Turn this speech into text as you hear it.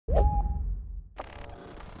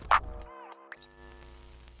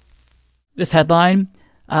this headline.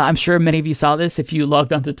 I'm sure many of you saw this if you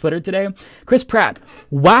logged onto Twitter today. Chris Pratt,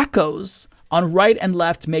 wackos on right and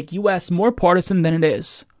left make U.S. more partisan than it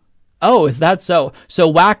is. Oh, is that so?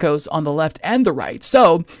 So wackos on the left and the right.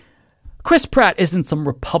 So Chris Pratt isn't some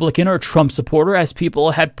Republican or Trump supporter, as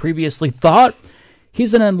people had previously thought.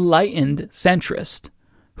 He's an enlightened centrist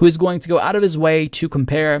who is going to go out of his way to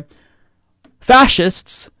compare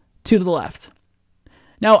fascists to the left.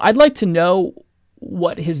 Now, I'd like to know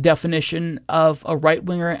what his definition of a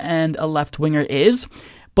right-winger and a left-winger is,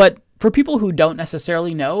 but for people who don't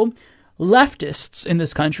necessarily know, leftists in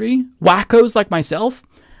this country, wackos like myself,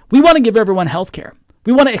 we want to give everyone health care.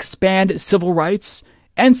 We want to expand civil rights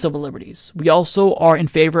and civil liberties. We also are in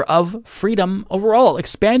favor of freedom overall,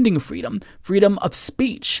 expanding freedom of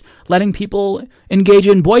speech, letting people engage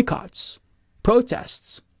in boycotts,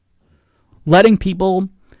 protests, letting people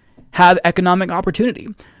have economic opportunity.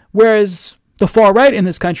 Whereas the far right in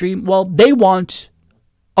this country, well, they want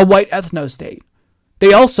a white ethno-state.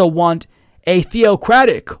 They also want a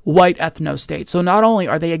theocratic white ethno-state. So not only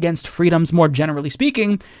are they against freedoms more generally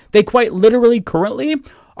speaking, they quite literally currently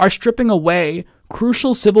are stripping away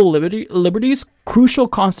crucial civil liberties, crucial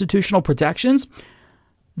constitutional protections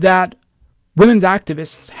that women's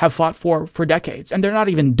activists have fought for decades. And they're not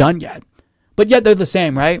even done yet. But yet they're the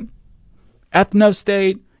same, right?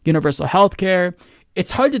 Ethno-state, universal health care.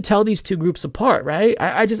 It's hard to tell these two groups apart, right?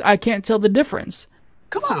 I can't tell the difference.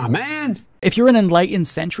 Come on, man. If you're an enlightened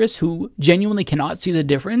centrist who genuinely cannot see the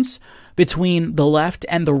difference between the left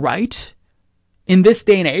and the right in this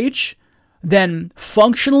day and age, then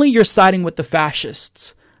functionally you're siding with the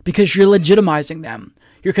fascists because you're legitimizing them.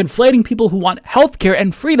 You're conflating people who want healthcare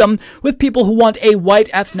and freedom with people who want a white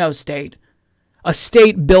ethno-state, a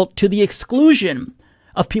state built to the exclusion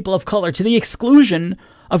of people of color, to the exclusion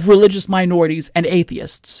of religious minorities and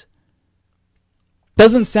atheists.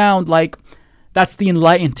 Doesn't sound like that's the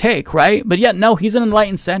enlightened take, right? But yet, no, he's an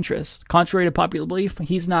enlightened centrist. Contrary to popular belief,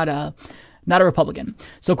 he's not a Republican.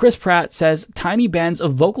 So Chris Pratt says tiny bands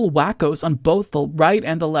of vocal wackos on both the right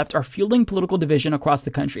and the left are fueling political division across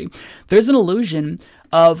the country. There's an illusion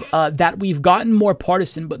of that we've gotten more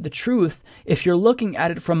partisan, but the truth, if you're looking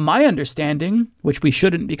at it from my understanding, which we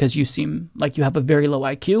shouldn't because you seem like you have a very low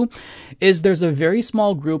IQ, is there's a very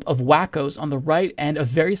small group of wackos on the right and a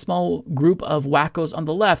very small group of wackos on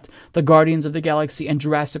the left. The Guardians of the Galaxy and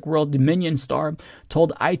Jurassic World Dominion star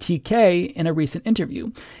told ITK in a recent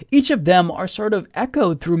interview. Each of them are sort of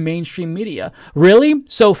echoed through mainstream media. Really?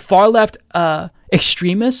 So far left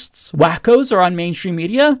extremists, wackos are on mainstream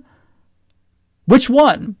media? Which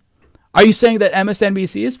one? Are you saying that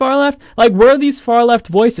MSNBC is far left? Like, where are these far left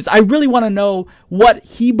voices? I really want to know what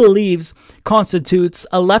he believes constitutes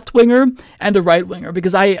a left winger and a right winger,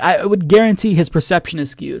 because I would guarantee his perception is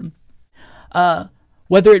skewed.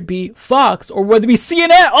 Whether it be Fox or whether it be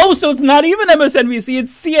CNN. Oh, so it's not even MSNBC,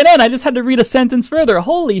 it's CNN. I just had to read a sentence further.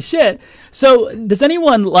 Holy shit. So does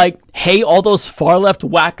anyone like hate all those far left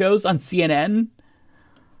wackos on CNN?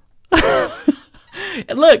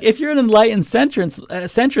 Look, if you're an enlightened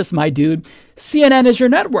centrist, my dude, CNN is your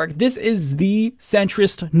network. This is the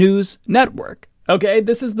centrist news network. Okay,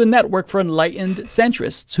 this is the network for enlightened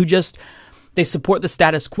centrists who just, they support the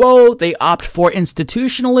status quo. They opt for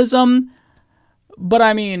institutionalism. But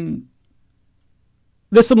I mean,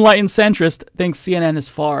 this enlightened centrist thinks CNN is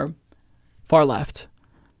far left.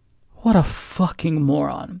 What a fucking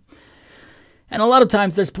moron. And a lot of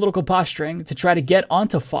times there's political posturing to try to get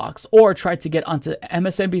onto Fox or try to get onto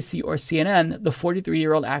MSNBC or CNN, the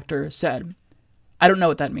 43-year-old actor said. I don't know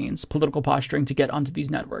what that means, political posturing to get onto these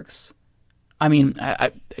networks. I mean,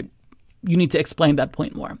 you need to explain that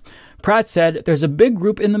point more. Pratt said there's a big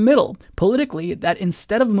group in the middle, politically, that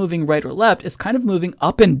instead of moving right or left, is kind of moving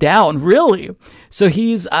up and down, really. So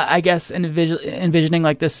he's, I guess, envisioning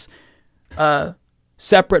like this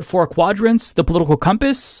separate four quadrants, the political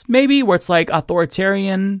compass, maybe, where it's like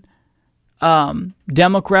authoritarian,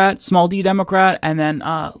 Democrat, small d Democrat, and then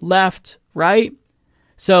left, right?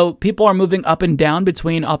 So people are moving up and down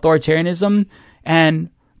between authoritarianism and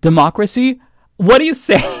democracy. What he's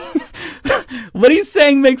saying, what he's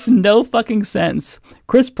saying makes no fucking sense.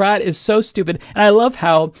 Chris Pratt is so stupid. And I love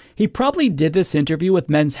how he probably did this interview with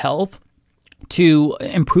Men's Health to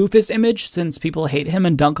improve his image, since people hate him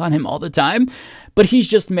and dunk on him all the time. But he's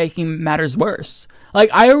just making matters worse. Like,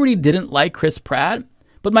 I already didn't like Chris Pratt,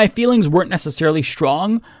 but my feelings weren't necessarily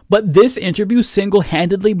strong. But this interview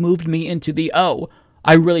single-handedly moved me into the, oh,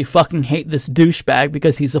 I really fucking hate this douchebag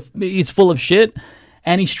because he's full of shit.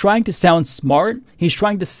 And he's trying to sound smart. He's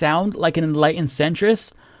trying to sound like an enlightened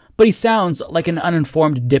centrist, but he sounds like an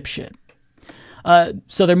uninformed dipshit.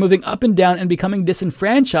 So they're moving up and down and becoming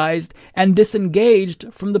disenfranchised and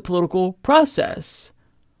disengaged from the political process.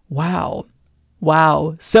 Wow.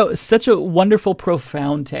 Wow. So such a wonderful,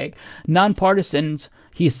 profound take. Nonpartisans,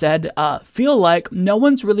 he said, feel like no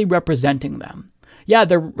one's really representing them. Yeah,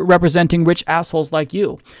 they're representing rich assholes like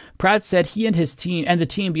you. Pratt said he and his team and the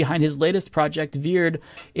team behind his latest project veered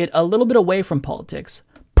it a little bit away from politics.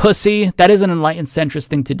 Pussy, that is an enlightened centrist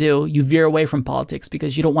thing to do. You veer away from politics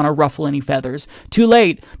because you don't want to ruffle any feathers. Too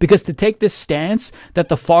late, because to take this stance that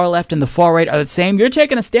the far left and the far right are the same, you're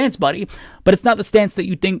taking a stance, buddy, but it's not the stance that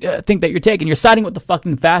you think that you're taking. You're siding with the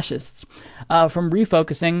fucking fascists. From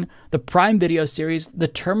refocusing the Prime Video series, The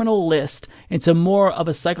Terminal List, into more of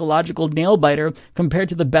a psychological nail-biter compared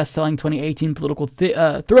to the best-selling 2018 political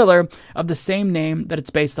thriller of the same name that it's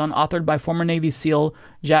based on, authored by former Navy SEAL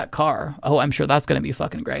Jack Carr. Oh, I'm sure that's going to be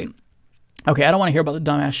fucking great. Okay, I don't want to hear about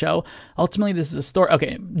the dumbass show. Ultimately, this is a story.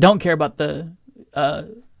 Okay, don't care about the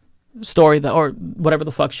story that, or whatever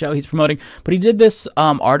the fuck show he's promoting. But he did this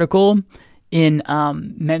article in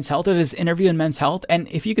Men's Health, or this interview in Men's Health. And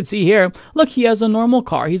if you can see here, look, he has a normal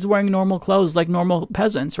car. He's wearing normal clothes like normal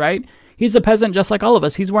peasants, right? He's a peasant just like all of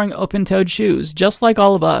us. He's wearing open-toed shoes just like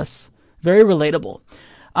all of us. Very relatable.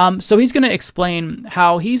 So he's going to explain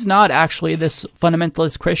how he's not actually this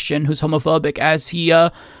fundamentalist Christian who's homophobic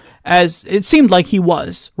as it seemed like he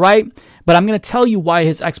was, right? But I'm going to tell you why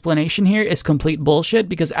his explanation here is complete bullshit,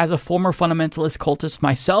 because as a former fundamentalist cultist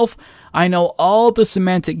myself, I know all the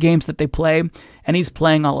semantic games that they play, and he's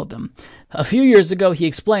playing all of them. A few years ago, he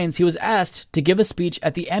explains, he was asked to give a speech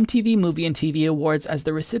at the MTV Movie and TV Awards as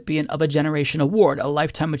the recipient of a Generation Award, a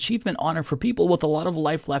lifetime achievement honor for people with a lot of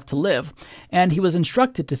life left to live, and he was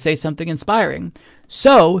instructed to say something inspiring.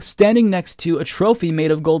 So, standing next to a trophy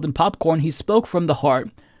made of golden popcorn, he spoke from the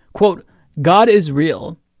heart. Quote, "God is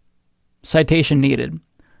real." Citation needed.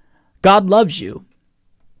 God loves you.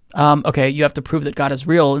 Okay, you have to prove that God is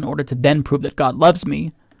real in order to then prove that God loves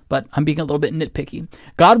me. But I'm being a little bit nitpicky.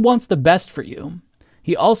 God wants the best for you.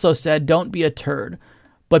 He also said, don't be a turd.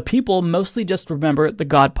 But people mostly just remember the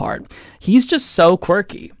God part. He's just so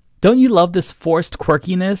quirky. Don't you love this forced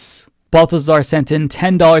quirkiness? Balthazar sent in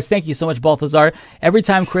 $10. Thank you so much, Balthazar. Every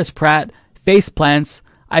time Chris Pratt face plants,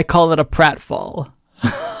 I call it a pratfall.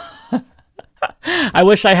 I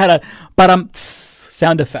wish I had a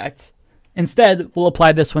sound effect. Instead, we'll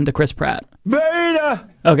apply this one to Chris Pratt. Beta!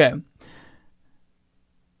 Okay.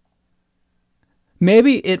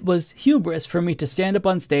 Maybe it was hubris for me to stand up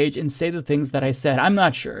on stage and say the things that I said. I'm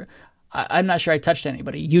not sure. I'm not sure I touched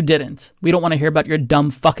anybody. You didn't. We don't want to hear about your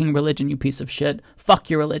dumb fucking religion, you piece of shit. Fuck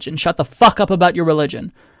your religion. Shut the fuck up about your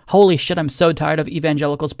religion. Holy shit, I'm so tired of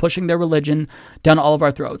evangelicals pushing their religion down all of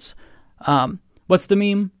our throats. What's the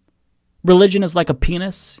meme? Religion is like a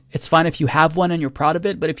penis. It's fine if you have one and you're proud of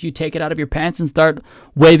it, but if you take it out of your pants and start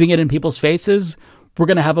waving it in people's faces, we're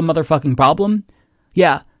going to have a motherfucking problem.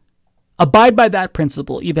 Yeah. Abide by that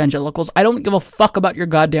principle, evangelicals. I don't give a fuck about your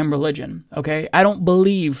goddamn religion, okay? I don't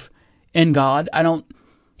believe in God. I don't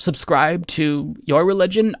subscribe to your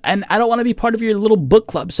religion, and I don't want to be part of your little book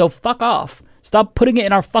club, so fuck off. Stop putting it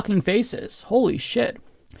in our fucking faces. Holy shit.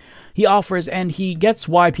 He offers, and he gets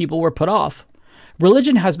why people were put off.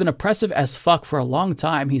 Religion has been oppressive as fuck for a long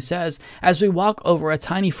time, he says, as we walk over a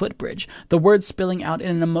tiny footbridge, the words spilling out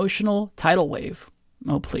in an emotional tidal wave.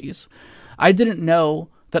 Oh, please. I didn't know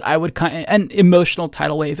that I would an emotional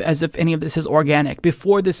tidal wave, as if any of this is organic.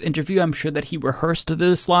 Before this interview, I'm sure that he rehearsed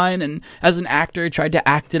this line and as an actor tried to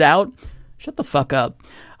act it out. Shut the fuck up.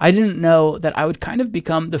 I didn't know that I would kind of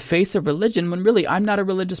become the face of religion when really I'm not a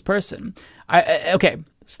religious person. Okay,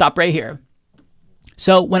 stop right here.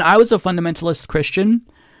 So when I was a fundamentalist Christian,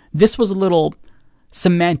 this was a little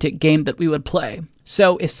semantic game that we would play.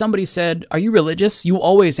 So if somebody said, "Are you religious?" you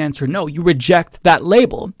always answer no. You reject that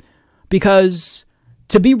label, because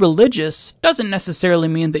to be religious doesn't necessarily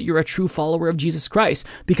mean that you're a true follower of Jesus Christ,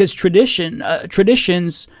 because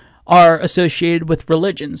traditions are associated with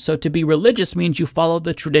religion. So to be religious means you follow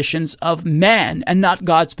the traditions of man and not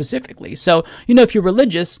God specifically. So, if you're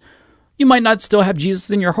religious, you might not still have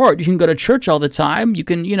Jesus in your heart. You can go to church all the time. You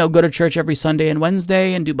can, go to church every Sunday and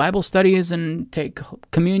Wednesday and do Bible studies and take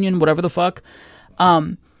communion, whatever the fuck.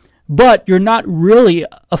 But you're not really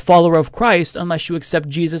a follower of Christ unless you accept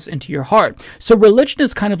Jesus into your heart. So religion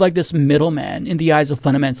is kind of like this middleman in the eyes of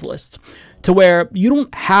fundamentalists, to where you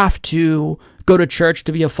don't have to go to church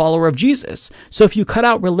to be a follower of Jesus. So if you cut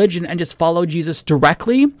out religion and just follow Jesus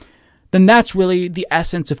directly, then that's really the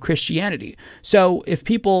essence of Christianity. So if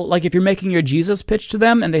people, if you're making your Jesus pitch to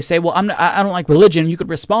them and they say, well, I don't like religion, you could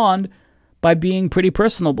respond, by being pretty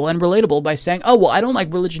personable and relatable by saying, oh, well, I don't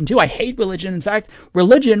like religion too. I hate religion. In fact,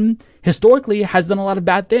 religion historically has done a lot of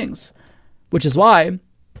bad things, which is why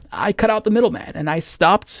I cut out the middleman and I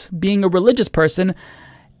stopped being a religious person,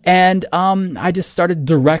 and I just started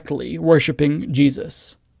directly worshiping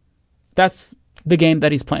Jesus. That's the game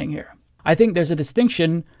that he's playing here. I think there's a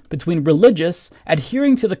distinction between religious,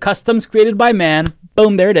 adhering to the customs created by man,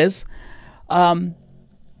 boom, there it is,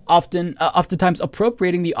 oftentimes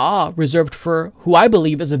appropriating the awe reserved for who I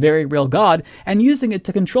believe is a very real God, and using it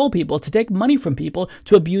to control people, to take money from people,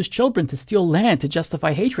 to abuse children, to steal land, to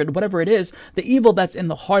justify hatred, whatever it is. The evil that's in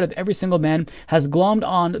the heart of every single man has glommed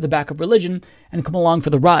on the back of religion and come along for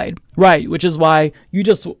the ride. Right, which is why you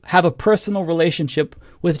just have a personal relationship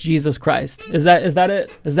with Jesus Christ. Is that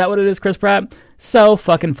it? Is that what it is, Chris Pratt? So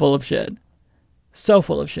fucking full of shit. So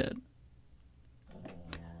full of shit.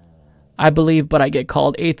 I believe, but I get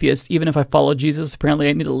called atheist even if I follow Jesus. Apparently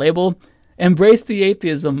I need a label. Embrace the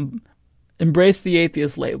atheism. Embrace the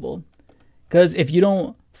atheist label. Because if you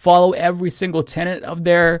don't follow every single tenet of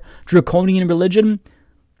their draconian religion,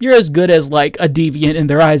 you're as good as like a deviant in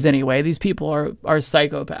their eyes anyway. These people are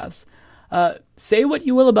psychopaths. Say what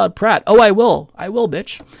you will about Pratt. Oh, I will,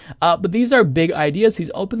 bitch. But these are big ideas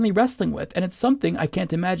he's openly wrestling with, and it's something I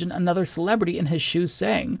can't imagine another celebrity in his shoes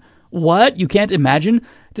saying. What? You can't imagine?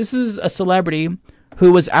 This is a celebrity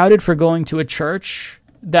who was outed for going to a church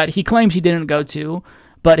that he claims he didn't go to,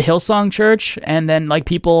 but Hillsong Church, and then like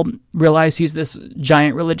people realize he's this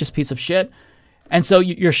giant religious piece of shit. And so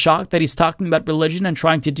you're shocked that he's talking about religion and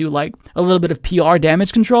trying to do like a little bit of PR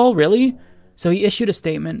damage control? Really? So he issued a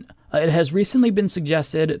statement. It has recently been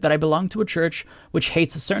suggested that I belong to a church which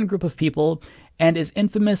hates a certain group of people and is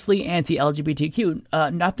infamously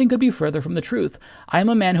anti-LGBTQ. Nothing could be further from the truth. I am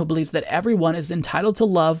a man who believes that everyone is entitled to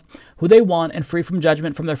love who they want and free from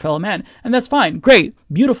judgment from their fellow man. And that's fine. Great.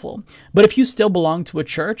 Beautiful. But if you still belong to a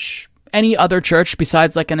church, any other church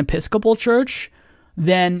besides like an Episcopal church,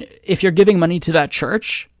 then if you're giving money to that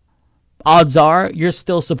church, odds are you're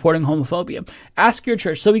still supporting homophobia. Ask your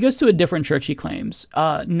church. So he goes to a different church, he claims,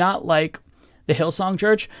 not like the Hillsong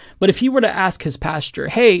Church. But if he were to ask his pastor,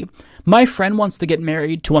 hey, my friend wants to get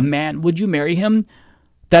married to a man, would you marry him?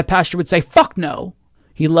 That pastor would say, fuck no.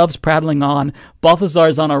 He loves prattling on.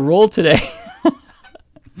 Balthazar's on a roll today.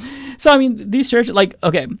 So, I mean, these churches, like,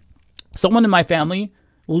 okay, someone in my family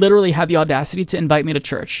literally had the audacity to invite me to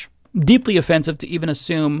church. Deeply offensive to even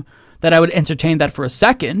assume that I would entertain that for a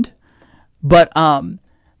second. But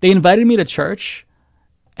they invited me to church,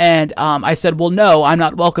 and I said, well, no, I'm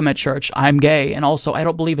not welcome at church. I'm gay, and also I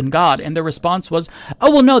don't believe in God. And their response was,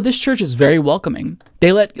 oh, well, no, this church is very welcoming.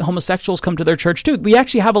 They let homosexuals come to their church, too. We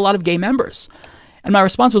actually have a lot of gay members. And my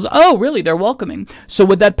response was, oh, really? They're welcoming. So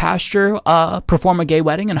would that pastor perform a gay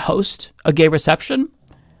wedding and host a gay reception?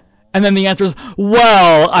 And then the answer is,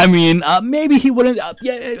 well, I mean, maybe he wouldn't.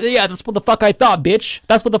 Yeah, that's what the fuck I thought, bitch.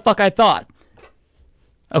 That's what the fuck I thought.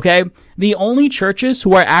 Okay? The only churches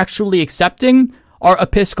who are actually accepting are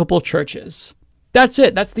Episcopal churches. That's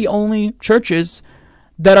it. That's the only churches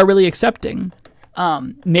that are really accepting.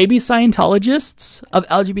 Maybe Scientologists of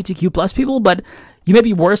LGBTQ plus people, but you may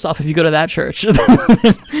be worse off if you go to that church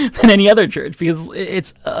than any other church, because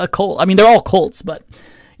it's a cult. I mean, they're all cults, but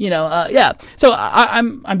yeah. So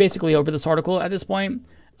I'm basically over this article at this point.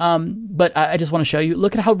 But I just want to show you.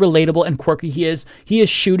 Look at how relatable and quirky he is. He is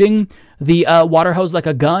shooting the water hose like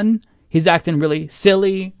a gun. He's acting really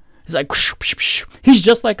silly. He's like, he's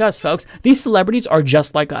just like us, folks. These celebrities are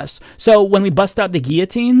just like us. So when we bust out the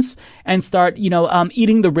guillotines and start,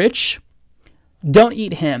 eating the rich, don't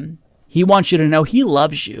eat him. He wants you to know he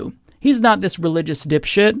loves you. He's not this religious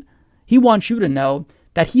dipshit. He wants you to know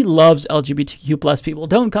that he loves LGBTQ plus people.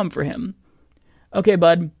 Don't come for him. Okay,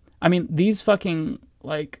 bud. I mean, these fucking,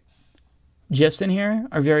 GIFs in here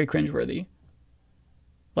are very cringeworthy.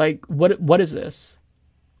 Like, what is this?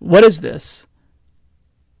 What is this?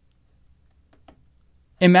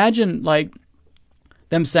 Imagine,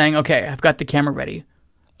 them saying, okay, I've got the camera ready.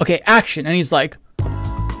 Okay, action. And he's like,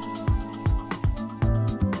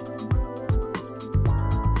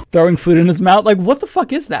 throwing food in his mouth. Like, what the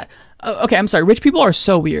fuck is that? Okay, I'm sorry. Rich people are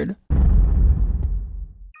so weird.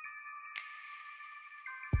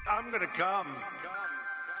 I'm gonna come.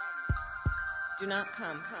 Do not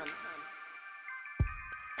come.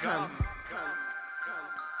 Come.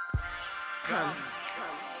 Come.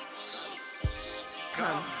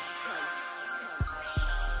 Come.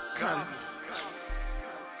 Come.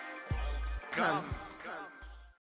 Come.